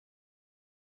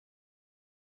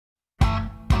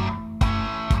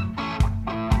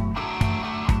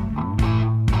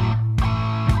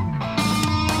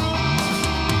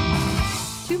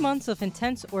months of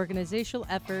intense organizational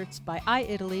efforts by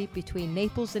Eataly between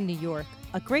Naples and New York,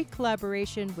 a great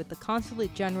collaboration with the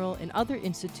Consulate General and other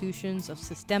institutions of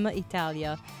Sistema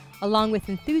Italia, along with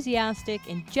enthusiastic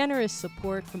and generous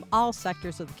support from all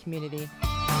sectors of the community.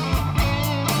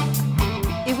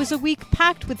 It was a week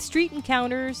packed with street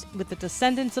encounters with the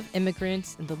descendants of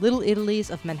immigrants in the Little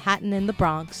Italys of Manhattan and the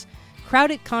Bronx,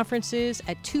 crowded conferences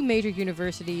at 2 major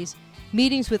universities,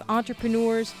 meetings with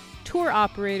entrepreneurs, tour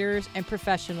operators, and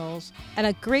professionals, and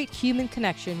a great human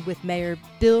connection with Mayor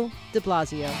Bill De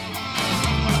Blasio.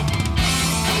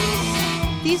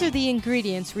 These are the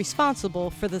ingredients responsible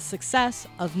for the success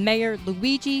of Mayor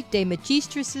Luigi de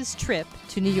Magistris' trip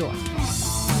to New York.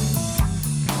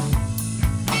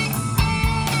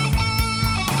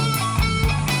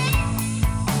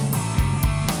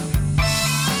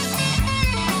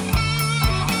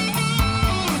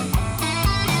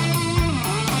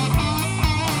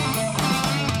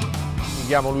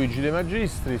 Mi chiamo Luigi De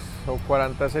Magistris, ho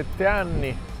 47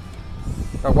 anni,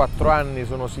 da 4 anni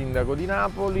sono sindaco di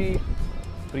Napoli.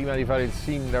 Prima di fare il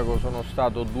sindaco sono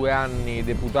stato 2 anni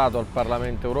deputato al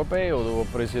Parlamento Europeo, dove ho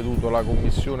presieduto la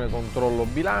Commissione Controllo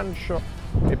Bilancio,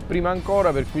 e prima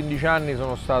ancora per 15 anni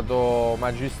sono stato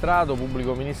magistrato,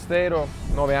 pubblico ministero,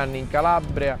 9 anni in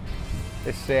Calabria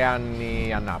e 6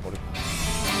 anni a Napoli.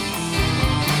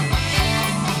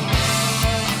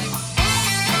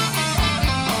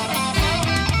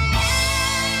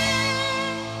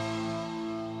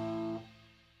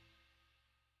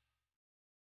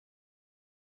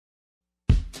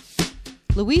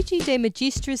 Luigi de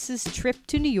Magistris' trip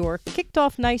to New York kicked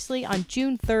off nicely on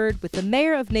June 3rd with the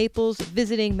mayor of Naples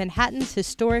visiting Manhattan's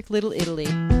historic Little Italy.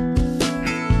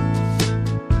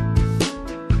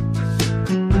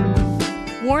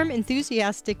 Warm,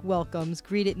 enthusiastic welcomes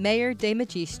greeted Mayor de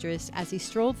Magistris as he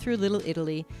strolled through Little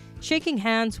Italy, shaking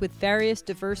hands with various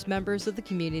diverse members of the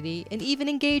community and even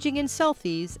engaging in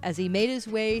selfies as he made his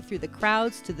way through the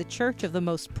crowds to the Church of the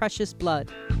Most Precious Blood.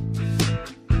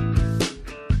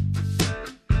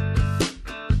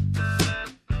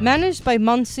 Managed by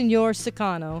Monsignor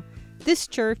Sicano, this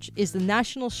church is the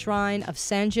national shrine of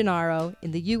San Gennaro in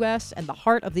the U.S. and the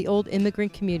heart of the old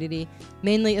immigrant community,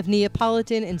 mainly of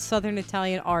Neapolitan and Southern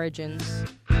Italian origins.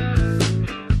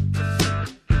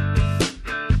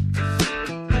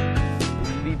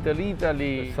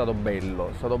 L'Italy è stato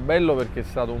bello perché è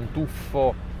stato un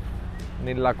tuffo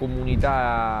nella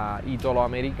comunità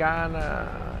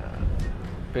italo-americana,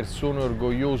 persone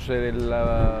orgogliose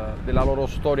della loro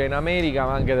storia in America,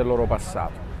 ma anche del loro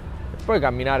passato. E poi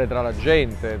camminare tra la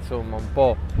gente, insomma, un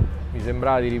po' mi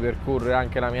sembrava di ripercorrere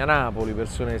anche la mia Napoli,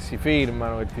 persone che si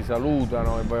fermano, che ti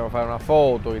salutano, che vogliono fare una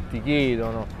foto, che ti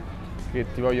chiedono, che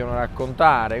ti vogliono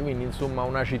raccontare. Quindi, insomma,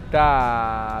 una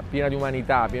città piena di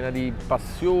umanità, piena di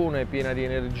passione, piena di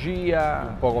energia,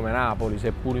 un po' come Napoli,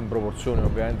 seppur in proporzioni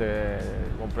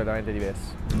ovviamente completamente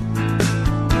diverse.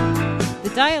 The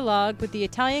dialogue with the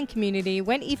Italian community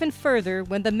went even further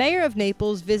when the mayor of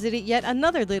Naples visited yet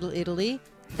another Little Italy,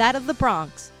 that of the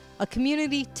Bronx, a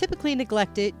community typically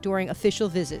neglected during official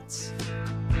visits.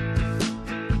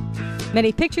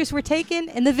 Many pictures were taken,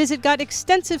 and the visit got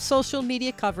extensive social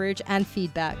media coverage and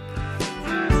feedback.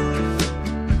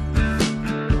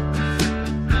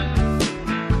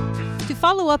 To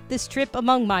follow up this trip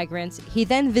among migrants, he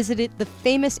then visited the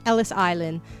famous Ellis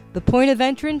Island, the point of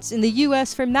entrance in the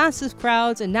U.S. for massive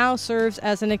crowds, and now serves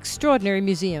as an extraordinary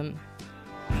museum.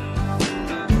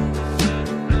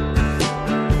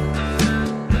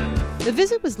 The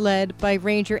visit was led by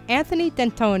Ranger Anthony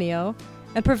D'Antonio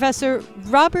and Professor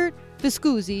Robert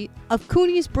Viscusi of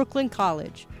CUNY's Brooklyn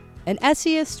College, an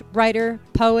essayist, writer,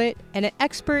 poet, and an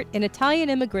expert in Italian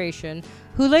immigration,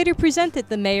 who later presented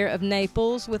the mayor of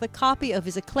Naples with a copy of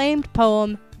his acclaimed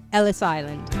poem, Ellis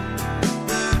Island.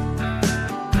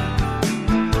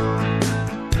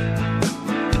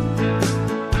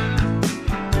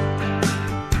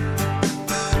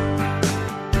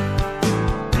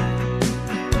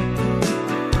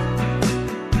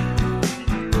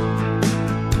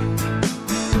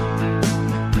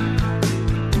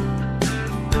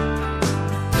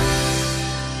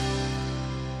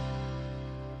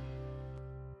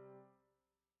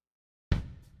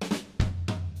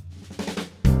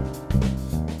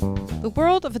 The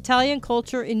world of Italian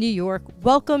culture in New York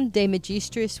welcomed De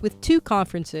Magistris with 2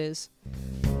 conferences.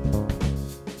 The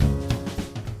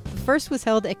first was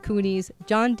held at CUNY's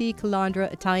John D.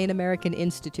 Calandra Italian American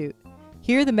Institute.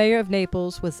 Here, the mayor of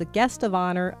Naples was the guest of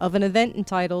honor of an event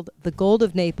entitled The Gold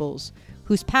of Naples,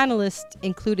 whose panelists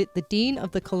included the dean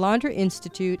of the Calandra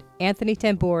Institute, Anthony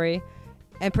Tambori,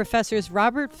 and professors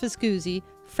Robert Viscusi,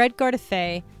 Fred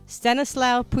Gardefei,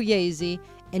 Stanislao Pugliese,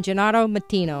 and Gennaro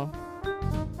Mattino.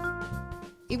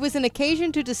 It was an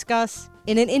occasion to discuss,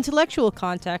 in an intellectual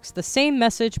context, the same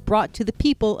message brought to the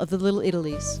people of the Little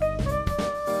Italys.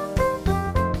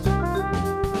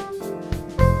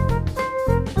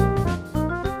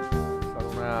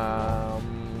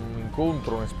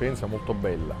 Un'esperienza molto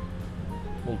bella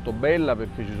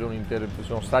perché ci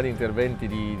sono stati interventi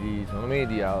secondo me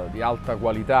di alta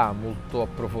qualità, molto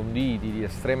approfonditi, di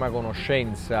estrema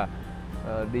conoscenza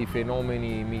dei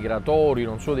fenomeni migratori,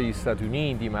 non solo degli Stati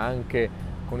Uniti ma anche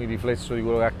con il riflesso di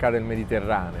quello che accade nel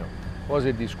Mediterraneo. Poi si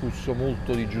è discusso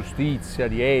molto di giustizia,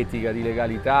 di etica, di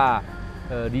legalità,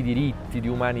 di diritti, di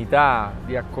umanità,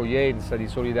 di accoglienza, di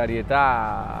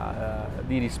solidarietà,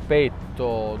 di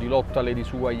rispetto, di lotta alle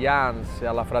disuguaglianze,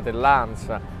 alla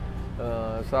fratellanza.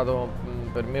 È stato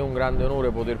per me un grande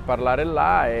onore poter parlare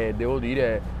là e devo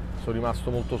dire sono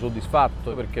rimasto molto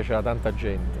soddisfatto perché c'era tanta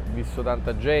gente. Ho visto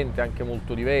tanta gente anche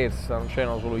molto diversa, non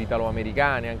c'erano solo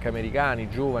italo-americani, anche americani,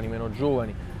 giovani, meno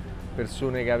giovani,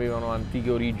 persone che avevano antiche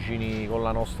origini con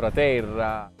la nostra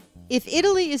terra. If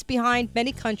Italy is behind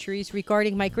many countries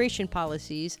regarding migration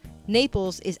policies,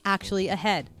 Naples is actually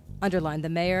ahead, underlined the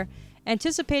mayor,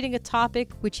 anticipating a topic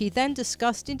which he then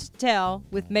discussed in detail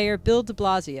with Mayor Bill De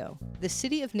Blasio. The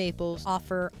city of Naples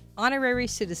offers honorary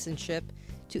citizenship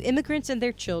to immigrants and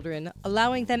their children,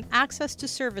 allowing them access to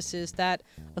services that,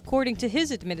 according to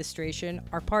his administration,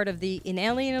 are part of the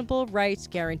inalienable rights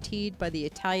guaranteed by the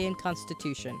Italian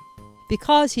Constitution.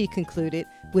 Because, he concluded,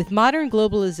 with modern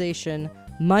globalization,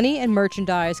 money and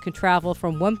merchandise can travel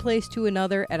from one place to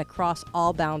another and across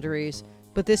all boundaries,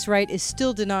 but this right is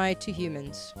still denied to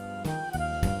humans.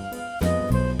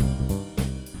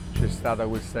 C'è stata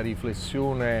questa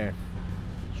riflessione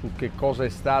su che cosa è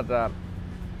stata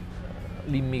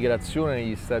l'immigrazione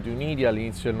negli Stati Uniti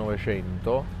all'inizio del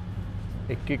Novecento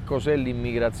e che cos'è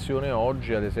l'immigrazione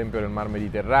oggi, ad esempio nel Mar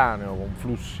Mediterraneo, con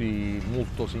flussi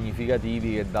molto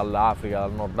significativi che dall'Africa,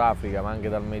 dal Nord Africa, ma anche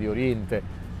dal Medio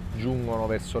Oriente giungono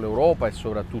verso l'Europa e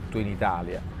soprattutto in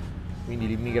Italia. Quindi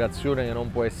l'immigrazione che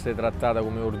non può essere trattata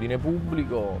come ordine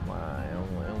pubblico, ma è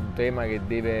un tema che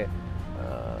deve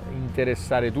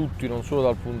interessare tutti, non solo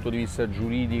dal punto di vista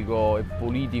giuridico e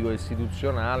politico e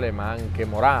istituzionale, ma anche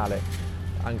morale,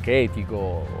 anche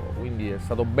etico. Quindi è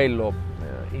stato bello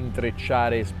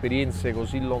intrecciare esperienze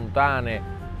così lontane,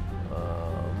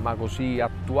 ma così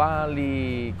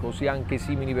attuali, così anche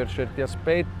simili per certi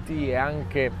aspetti, e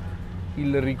anche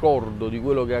il ricordo di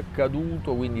quello che è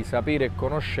accaduto, quindi sapere e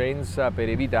conoscenza per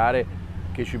evitare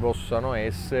che ci possano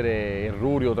essere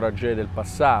errori o tragedie del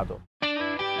passato.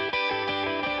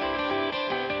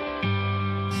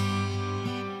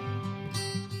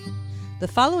 The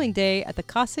following day at the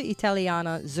Casa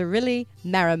Italiana Zurilli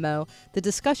Marimo, the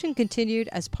discussion continued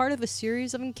as part of a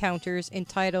series of encounters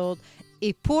entitled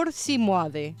Eppur si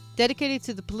muove, dedicated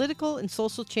to the political and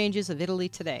social changes of Italy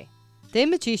today. De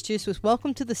Magistris was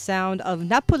welcomed to the sound of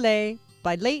Naples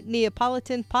by late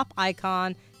Neapolitan pop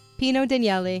icon Pino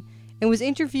Daniele and was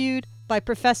interviewed by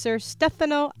Professor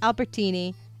Stefano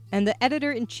Albertini and the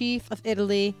editor-in-chief of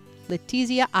Italy,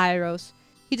 Letizia Airos.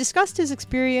 He discussed his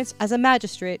experience as a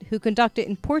magistrate who conducted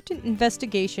important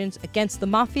investigations against the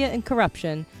mafia and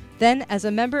corruption, then as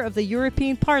a member of the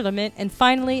European Parliament, and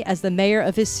finally as the mayor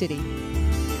of his city.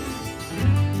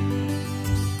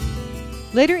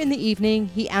 Later in the evening,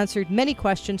 he answered many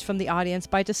questions from the audience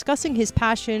by discussing his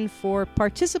passion for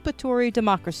participatory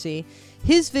democracy,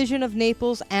 his vision of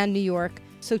Naples and New York,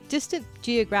 so distant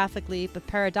geographically but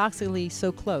paradoxically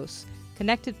so close,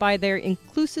 connected by their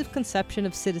inclusive conception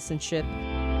of citizenship.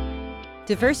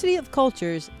 Diversity of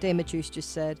cultures, De Magistris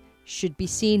said, should be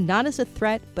seen not as a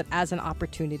threat but as an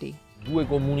opportunity. Due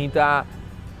comunità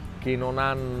che non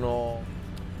hanno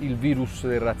il virus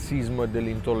del razzismo e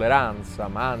dell'intolleranza,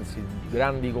 ma anzi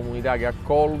grandi comunità che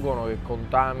accolgono, che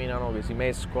contaminano, che si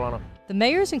mescolano. The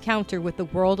mayor's encounter with the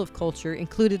world of culture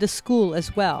included a school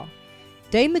as well.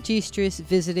 De Magistris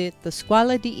visited the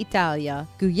Scuola di Italia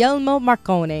Guglielmo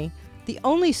Marconi, the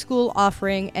only school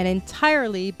offering an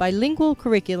entirely bilingual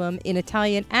curriculum in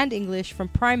Italian and English from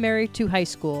primary to high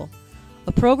school.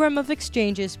 A program of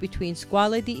exchanges between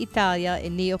Scuola di Italia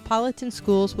and Neapolitan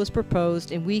schools was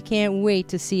proposed, and we can't wait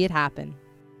to see it happen.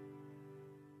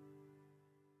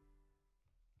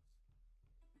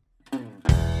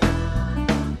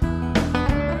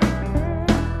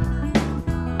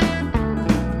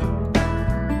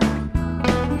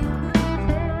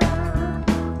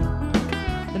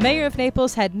 The mayor of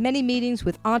Naples had many meetings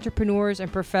with entrepreneurs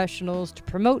and professionals to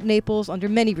promote Naples under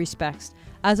many respects,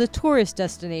 as a tourist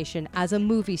destination, as a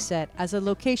movie set, as a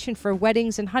location for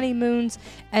weddings and honeymoons,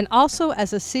 and also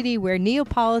as a city where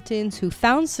Neapolitans who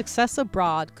found success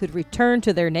abroad could return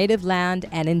to their native land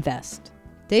and invest.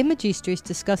 De Magistris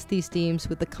discussed these themes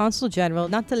with the Consul General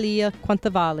Natalia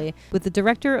Quantavalli, with the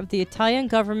Director of the Italian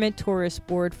Government Tourist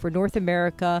Board for North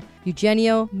America,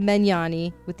 Eugenio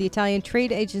Magnani, with the Italian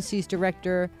Trade Agency's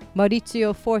Director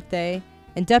Maurizio Forte,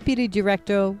 and Deputy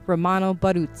Director Romano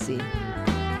Baruzzi.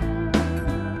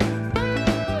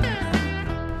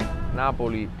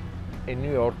 Napoli e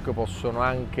New York possono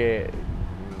anche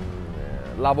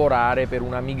lavorare per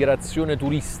una migrazione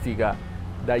turistica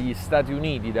dagli Stati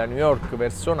Uniti, da New York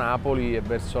verso Napoli e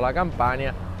verso la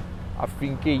Campania,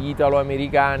 affinché gli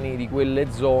italo-americani di quelle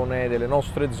zone, delle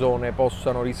nostre zone,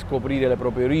 possano riscoprire le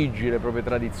proprie origini, le proprie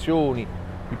tradizioni,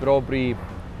 i propri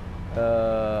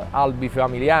albi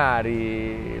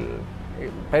familiari.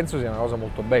 Penso sia una cosa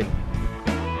molto bella.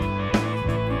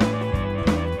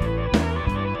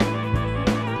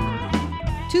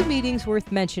 Two meetings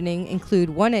worth mentioning include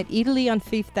one at Eataly on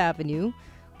 5th Avenue,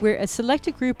 where a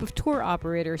selected group of tour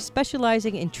operators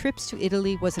specializing in trips to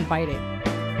Italy was invited.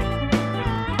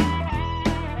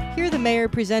 Here the mayor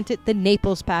presented the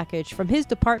Naples package from his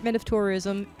Department of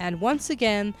Tourism, and once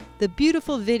again, the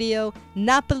beautiful video,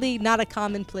 Napoli Not a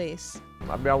Common Place.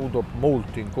 Abbiamo avuto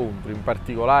molti incontri, in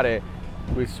particolare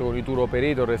questo con i tour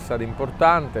operator è stato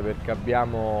importante perché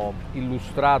abbiamo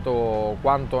illustrato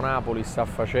quanto Napoli sta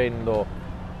facendo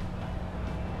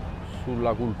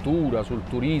sulla cultura, sul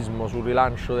turismo, sul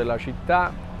rilancio della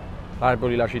città.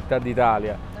 Napoli, la città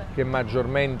d'Italia, che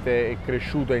maggiormente è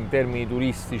cresciuta in termini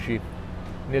turistici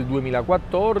nel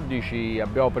 2014.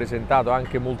 Abbiamo presentato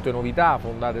anche molte novità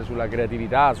fondate sulla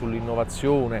creatività,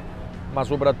 sull'innovazione, ma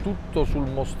soprattutto sul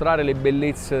mostrare le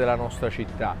bellezze della nostra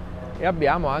città. E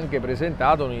abbiamo anche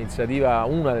presentato un'iniziativa,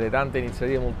 una delle tante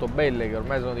iniziative molto belle che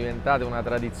ormai sono diventate una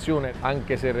tradizione,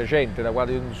 anche se recente, da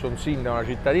quando io sono sindaco della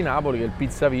città di Napoli, che è il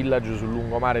Pizza Village sul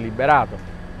lungomare liberato.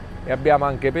 E abbiamo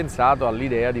anche pensato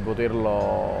all'idea di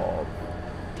poterlo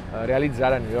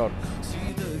realizzare a New York.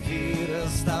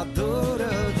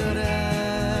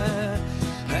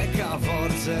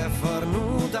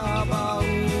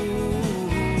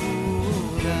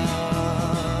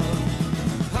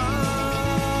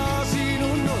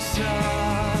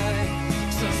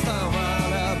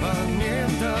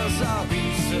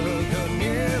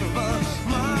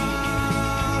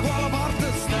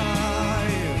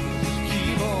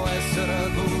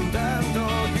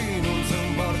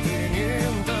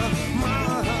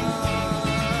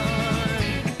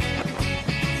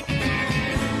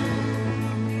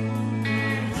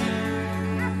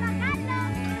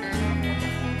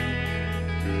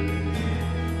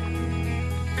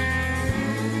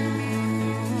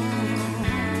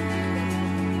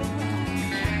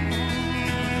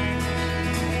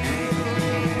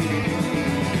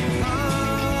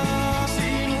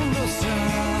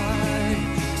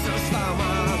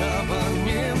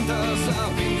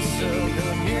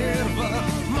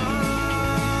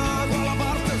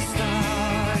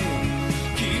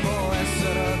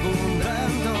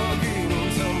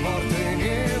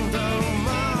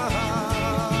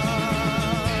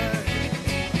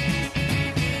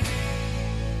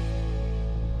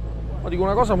 Dico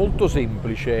una cosa molto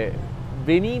semplice: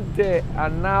 venite a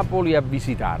Napoli a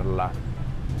visitarla,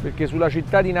 perché sulla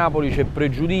città di Napoli c'è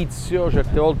pregiudizio,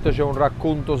 certe volte c'è un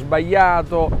racconto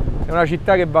sbagliato. È una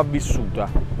città che va vissuta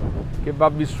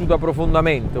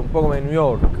profondamente, un po' come New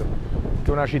York, che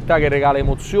è una città che regala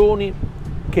emozioni,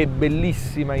 che è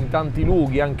bellissima in tanti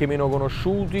luoghi anche meno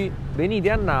conosciuti. Venite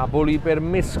a Napoli per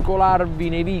mescolarvi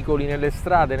nei vicoli, nelle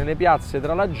strade, nelle piazze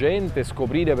tra la gente e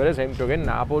scoprire per esempio che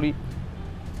Napoli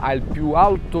ha il più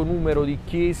alto numero di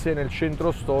chiese nel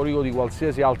centro storico di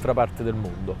qualsiasi altra parte del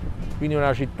mondo. Quindi è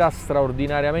una città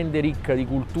straordinariamente ricca di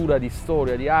cultura, di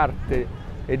storia, di arte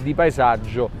e di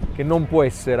paesaggio, che non può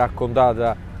essere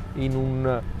raccontata in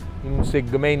un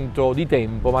segmento di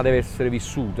tempo, ma deve essere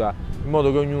vissuta, in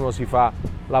modo che ognuno si fa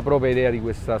la propria idea di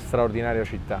questa straordinaria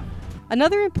città.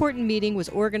 Another important meeting was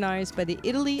organized by the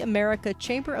Italy America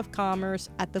Chamber of Commerce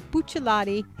at the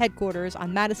Buccellati headquarters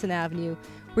on Madison Avenue,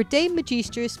 where De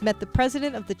Magistris met the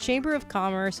president of the Chamber of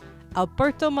Commerce,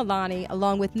 Alberto Milani,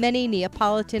 along with many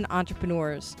Neapolitan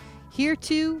entrepreneurs. Here,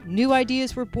 too, new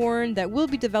ideas were born that will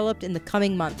be developed in the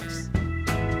coming months.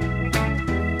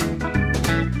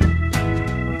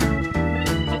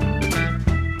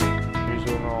 Ci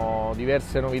sono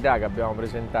diverse novità che abbiamo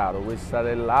presentato, questa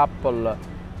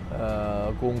dell'Apple,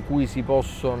 con cui si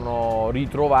possono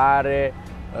ritrovare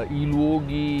i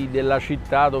luoghi della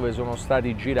città dove sono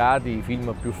stati girati i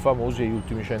film più famosi degli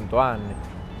ultimi 100 anni.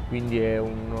 Quindi è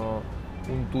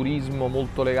un turismo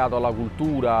molto legato alla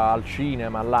cultura, al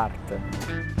cinema, all'arte.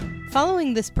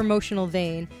 Following this promotional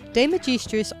vein, De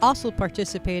Magistris also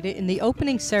participated in the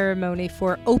opening ceremony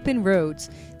for Open Roads,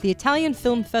 the Italian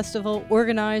film festival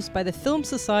organized by the Film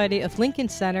Society of Lincoln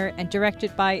Center and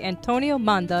directed by Antonio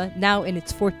Manda, now in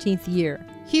its 14th year.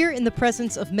 Here, in the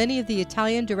presence of many of the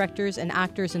Italian directors and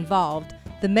actors involved,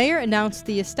 the mayor announced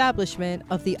the establishment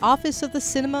of the Office of the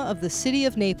Cinema of the City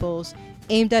of Naples,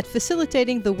 aimed at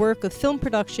facilitating the work of film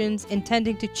productions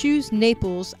intending to choose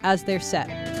Naples as their set.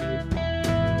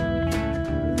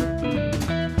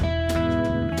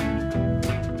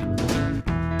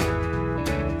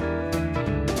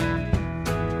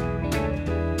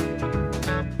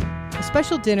 A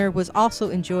special dinner was also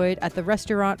enjoyed at the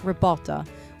restaurant Ribalta,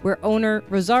 where owner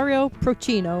Rosario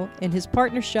Procino and his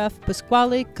partner chef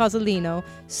Pasquale Casalino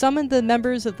summoned the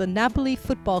members of the Napoli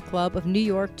Football Club of New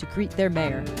York to greet their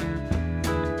mayor.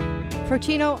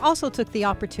 Procino also took the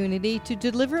opportunity to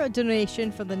deliver a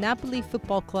donation from the Napoli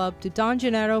Football Club to Don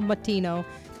Gennaro Mattino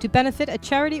to benefit a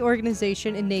charity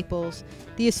organization in Naples,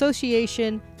 the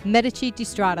association Medici di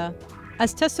Strada,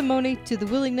 as testimony to the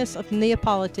willingness of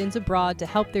Neapolitans abroad to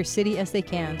help their city as they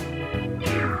can.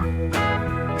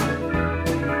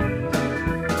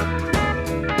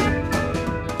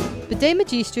 De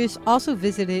Magistris also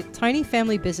visited tiny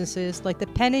family businesses like the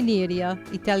Italia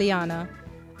Italiana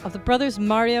of the brothers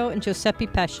Mario and Giuseppe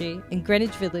Pesci in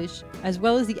Greenwich Village, as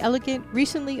well as the elegant,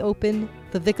 recently opened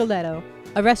The Vicoletto,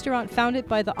 a restaurant founded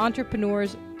by the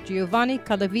entrepreneurs Giovanni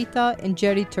Calavita and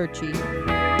Jerry Turci.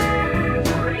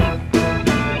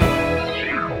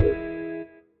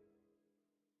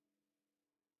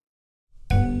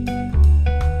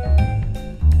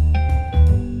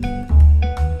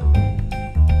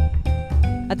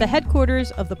 At the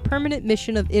headquarters of the Permanent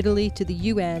Mission of Italy to the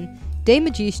UN, De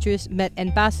Magistris met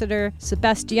Ambassador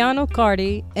Sebastiano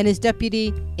Cardi and his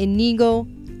deputy Inigo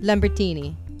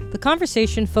Lambertini. The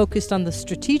conversation focused on the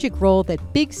strategic role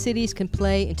that big cities can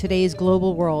play in today's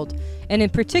global world, and in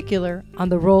particular on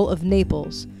the role of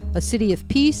Naples, a city of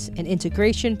peace and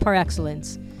integration par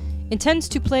excellence, intends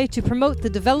to play to promote the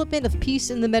development of peace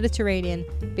in the Mediterranean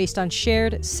based on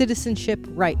shared citizenship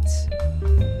rights.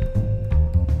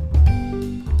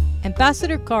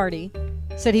 Ambassador Cardi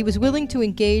said he was willing to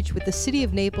engage with the City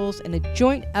of Naples in a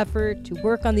joint effort to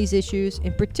work on these issues,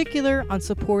 in particular on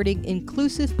supporting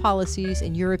inclusive policies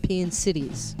in European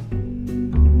cities.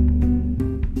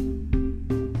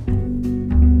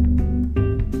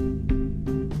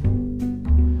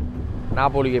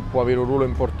 Napoli che può avere un ruolo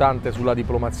importante sulla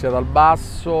diplomazia dal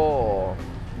basso,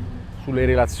 sulle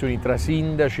relazioni tra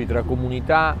sindaci, tra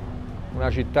comunità, una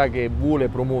città che vuole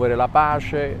promuovere la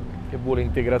pace, che vuole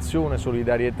integrazione,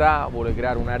 solidarietà, vuole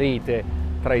creare una rete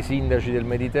tra i sindaci del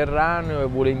Mediterraneo e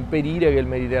vuole impedire che il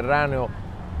Mediterraneo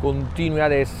continui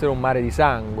ad essere un mare di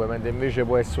sangue, mentre invece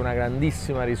può essere una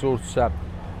grandissima risorsa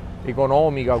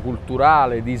economica,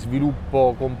 culturale, di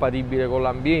sviluppo compatibile con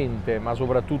l'ambiente, ma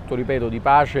soprattutto, ripeto, di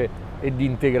pace e di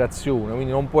integrazione.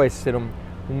 Quindi non può essere un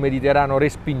Mediterraneo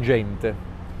respingente.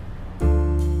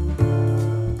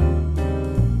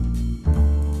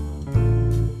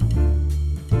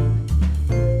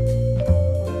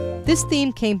 This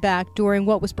theme came back during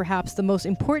what was perhaps the most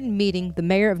important meeting the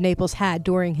mayor of Naples had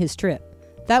during his trip,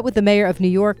 that with the mayor of New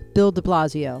York, Bill De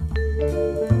Blasio.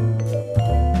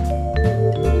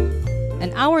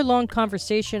 An hour-long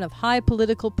conversation of high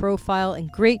political profile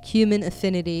and great human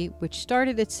affinity, which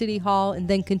started at City Hall and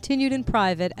then continued in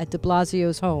private at De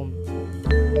Blasio's home.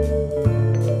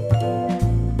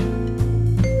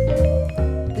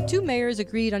 The two mayors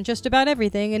agreed on just about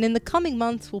everything, and in the coming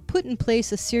months will put in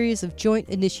place a series of joint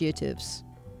initiatives.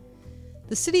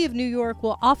 The City of New York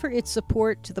will offer its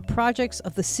support to the projects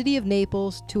of the City of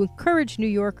Naples to encourage New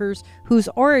Yorkers whose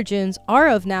origins are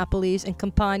of Naples and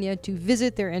Campania to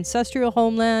visit their ancestral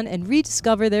homeland and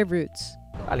rediscover their roots.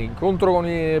 L'incontro con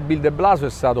Bill De Blasio è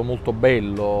stato molto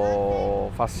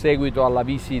bello, fa seguito alla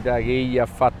visita che egli ha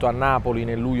fatto a Napoli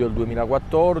nel luglio del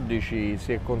 2014,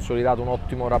 si è consolidato un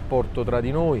ottimo rapporto tra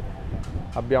di noi,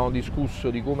 abbiamo discusso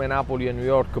di come Napoli e New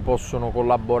York possono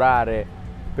collaborare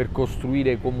per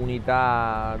costruire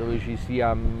comunità dove ci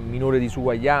sia minore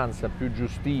disuguaglianza, più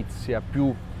giustizia,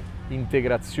 più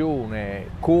integrazione,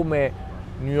 come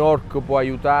New York può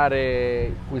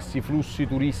aiutare questi flussi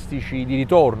turistici di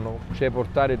ritorno, cioè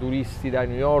portare turisti da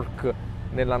New York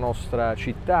nella nostra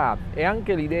città, e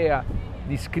anche l'idea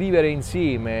di scrivere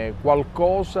insieme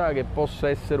qualcosa che possa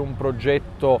essere un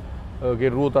progetto che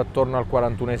ruota attorno al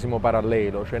 41esimo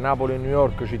parallelo, cioè Napoli e New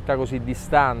York, città così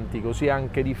distanti, così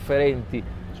anche differenti,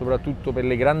 soprattutto per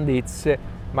le grandezze,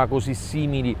 ma così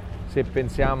simili se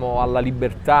pensiamo alla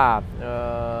libertà,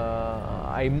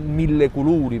 ai mille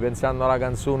colori, pensando alla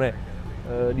canzone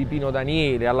di Pino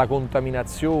Daniele, alla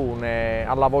contaminazione,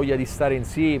 alla voglia di stare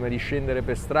insieme, di scendere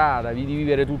per strada, di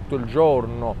vivere tutto il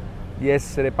giorno, di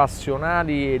essere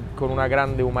passionali e con una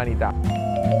grande umanità.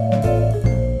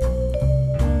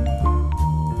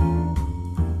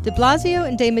 De Blasio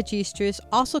and De Magistris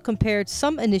also compared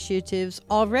some initiatives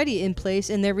already in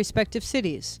place in their respective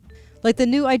cities, like the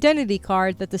new identity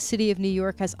card that the City of New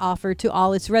York has offered to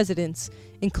all its residents,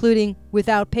 including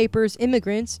without papers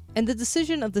immigrants, and the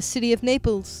decision of the City of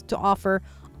Naples to offer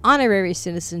honorary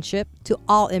citizenship to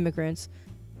all immigrants.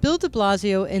 Bill de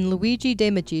Blasio and Luigi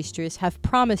de Magistris have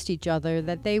promised each other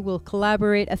that they will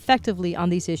collaborate effectively on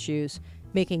these issues,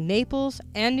 making Naples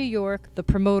and New York the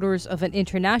promoters of an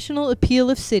international appeal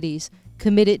of cities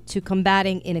committed to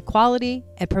combating inequality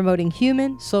and promoting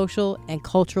human, social, and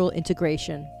cultural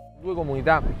integration. Due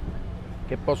comunità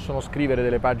che possono scrivere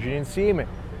delle pagine insieme,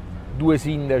 due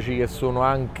sindaci che sono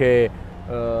anche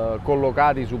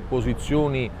collocati su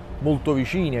posizioni molto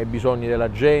vicine ai bisogni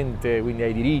della gente, quindi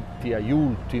ai diritti, agli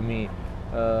ultimi,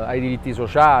 ai diritti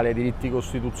sociali, ai diritti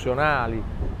costituzionali,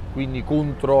 quindi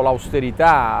contro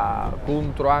l'austerità,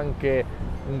 contro anche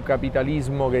un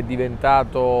capitalismo che è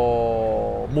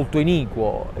diventato molto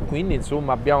iniquo, e quindi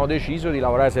insomma abbiamo deciso di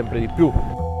lavorare sempre di più.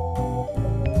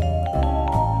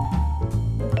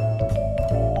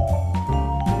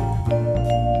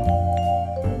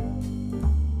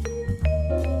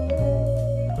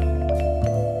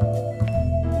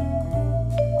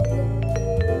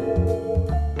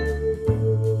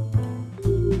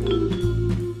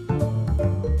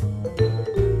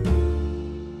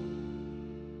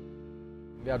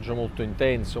 Viaggio molto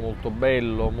intenso, molto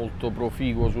bello, molto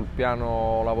proficuo sul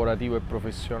piano lavorativo e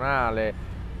professionale,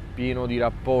 pieno di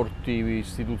rapporti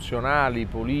istituzionali,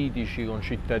 politici, con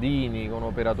cittadini, con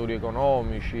operatori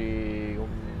economici, con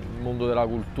il mondo della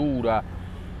cultura,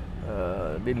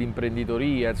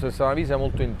 dell'imprenditoria. Insomma, è stata una visita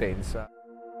molto intensa.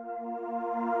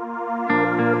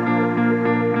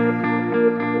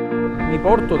 Mi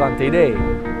porto tante idee,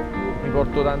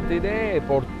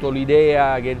 porto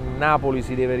l'idea che Napoli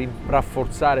si deve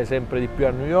rafforzare sempre di più a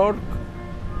New York,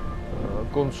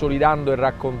 consolidando e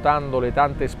raccontando le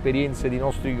tante esperienze di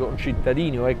nostri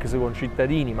concittadini o ex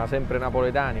concittadini, ma sempre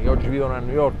napoletani, che oggi vivono a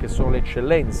New York e sono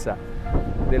l'eccellenza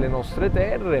delle nostre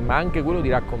terre, ma anche quello di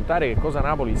raccontare che cosa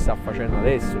Napoli sta facendo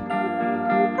adesso.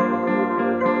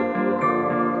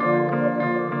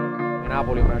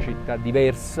 Napoli è una città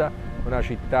diversa, una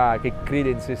città che crede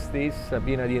in se stessa,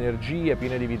 piena di energia,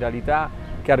 piena di vitalità,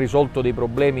 che ha risolto dei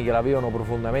problemi che l'avevano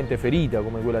profondamente ferita,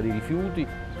 come quella dei rifiuti.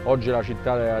 Oggi è la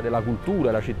città della cultura,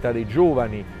 è la città dei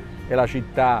giovani, è la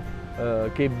città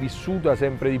che è vissuta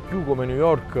sempre di più come New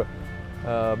York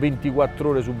 24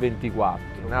 ore su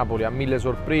 24. Napoli ha mille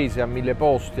sorprese, ha mille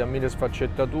posti, ha mille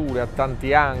sfaccettature, ha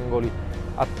tanti angoli,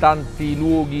 ha tanti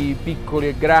luoghi piccoli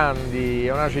e grandi,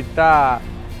 è una città,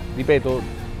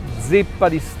 ripeto, zeppa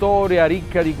di storia,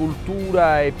 ricca di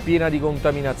cultura e piena di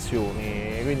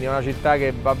contaminazioni, quindi è una città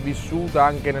che va vissuta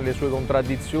anche nelle sue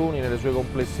contraddizioni, nelle sue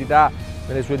complessità,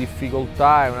 nelle sue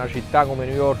difficoltà. È una città come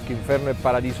New York, inferno e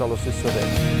paradiso allo stesso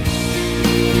tempo.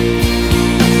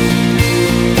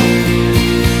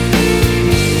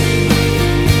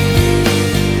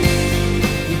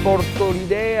 Porto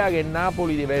l'idea che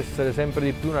Napoli deve essere sempre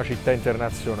di più una città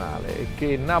internazionale e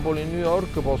che Napoli e New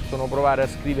York possono provare a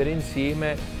scrivere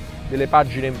insieme delle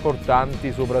pagine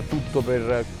importanti, soprattutto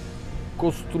per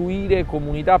costruire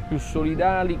comunità più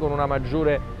solidali con una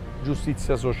maggiore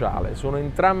giustizia sociale. Sono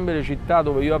entrambe le città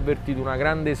dove io ho avvertito una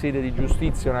grande sete di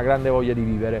giustizia e una grande voglia di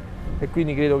vivere, e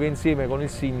quindi credo che insieme con il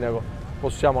sindaco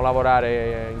possiamo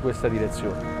lavorare in questa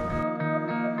direzione.